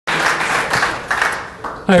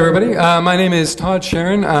Hi everybody, my name is Todd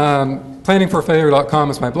Charron.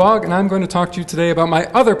 Planningforfailure.com is my blog, and I'm going to talk to you today about my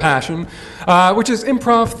other passion, which is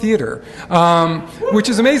improv theater, which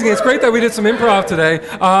is amazing. It's great that we did some improv today.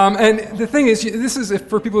 And the thing is, this is,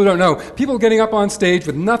 for people who don't know, people getting up on stage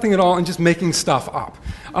with nothing at all and just making stuff up.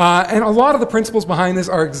 And a lot of the principles behind this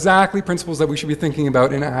are exactly principles that we should be thinking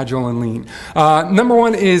about in Agile and Lean. Number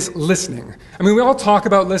one is listening. I mean, we all talk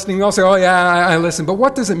about listening. We all say, oh yeah, I listen. But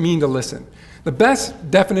what does it mean to listen? The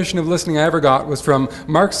best definition of listening I ever got was from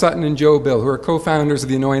Mark Sutton and Joe Bill, who are co-founders of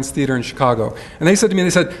the Annoyance Theater in Chicago. And they said to me,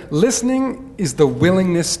 they said, listening is the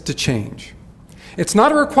willingness to change. It's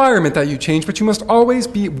not a requirement that you change, but you must always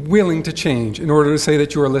be willing to change in order to say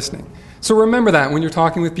that you are listening. So remember that when you're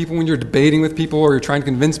talking with people, when you're debating with people, or you're trying to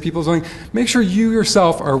convince people something, make sure you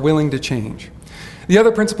yourself are willing to change. The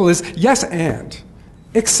other principle is yes and.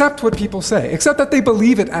 Accept what people say. Accept that they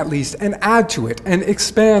believe it at least, and add to it, and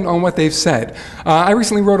expand on what they've said. I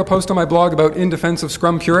recently wrote a post on my blog about in defense of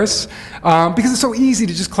Scrum purists, because it's so easy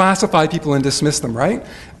to just classify people and dismiss them, right?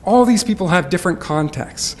 All these people have different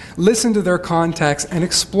contexts. Listen to their context and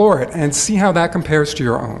explore it, and see how that compares to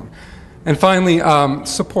your own. And finally,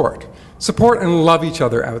 support. Support and love each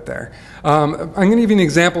other out there. I'm going to give you an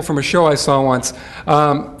example from a show I saw once.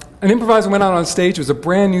 An improviser went out on stage. It was a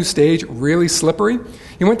brand new stage, really slippery.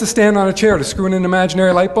 He went to stand on a chair to screw in an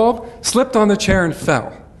imaginary light bulb, slipped on the chair and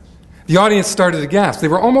fell. The audience started to gasp. They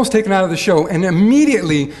were almost taken out of the show, and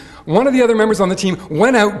immediately one of the other members on the team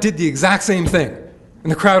went out, did the exact same thing,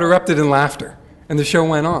 and the crowd erupted in laughter, and the show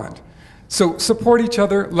went on. So support each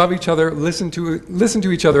other, love each other, listen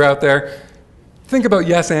to each other out there. Think about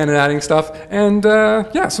yes and adding stuff, and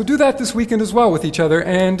yeah, so do that this weekend as well with each other.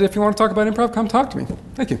 And if you want to talk about improv, come talk to me.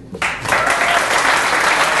 Thank you.